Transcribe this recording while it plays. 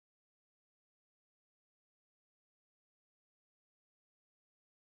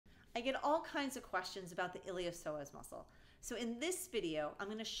I get all kinds of questions about the iliopsoas muscle. So in this video, I'm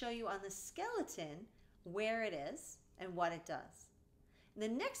going to show you on the skeleton where it is and what it does. In the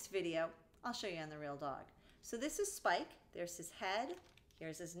next video, I'll show you on the real dog. So this is Spike. There's his head.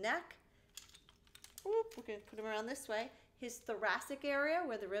 Here's his neck. Whoop, we're going to put him around this way. His thoracic area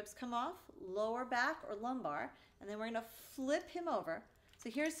where the ribs come off, lower back or lumbar, and then we're going to flip him over. So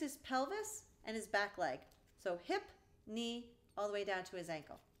here's his pelvis and his back leg. So hip, knee, all the way down to his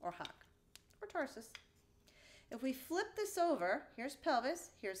ankle or hock or tarsus. If we flip this over, here's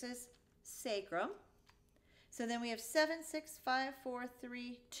pelvis, here's his sacrum. So then we have 7, 6, 5, 4,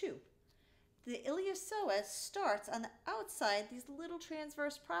 3, 2. The iliopsoas starts on the outside, these little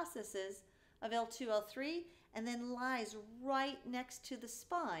transverse processes of L2, L3, and then lies right next to the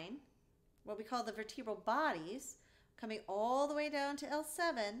spine, what we call the vertebral bodies, coming all the way down to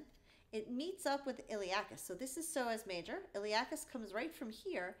L7. It meets up with the iliacus. So this is psoas major. Iliacus comes right from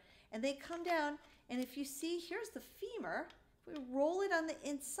here, and they come down, and if you see, here's the femur. If we roll it on the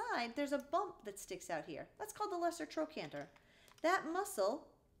inside, there's a bump that sticks out here. That's called the lesser trochanter. That muscle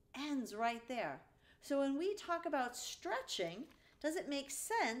ends right there. So when we talk about stretching, does it make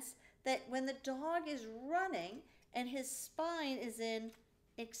sense that when the dog is running and his spine is in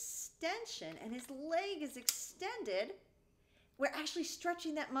extension and his leg is extended, we're actually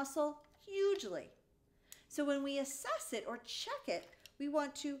stretching that muscle hugely. So when we assess it or check it, we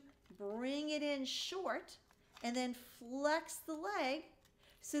want to bring it in short and then flex the leg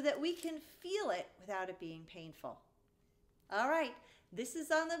so that we can feel it without it being painful. All right, this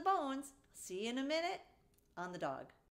is on the bones. See you in a minute on the dog.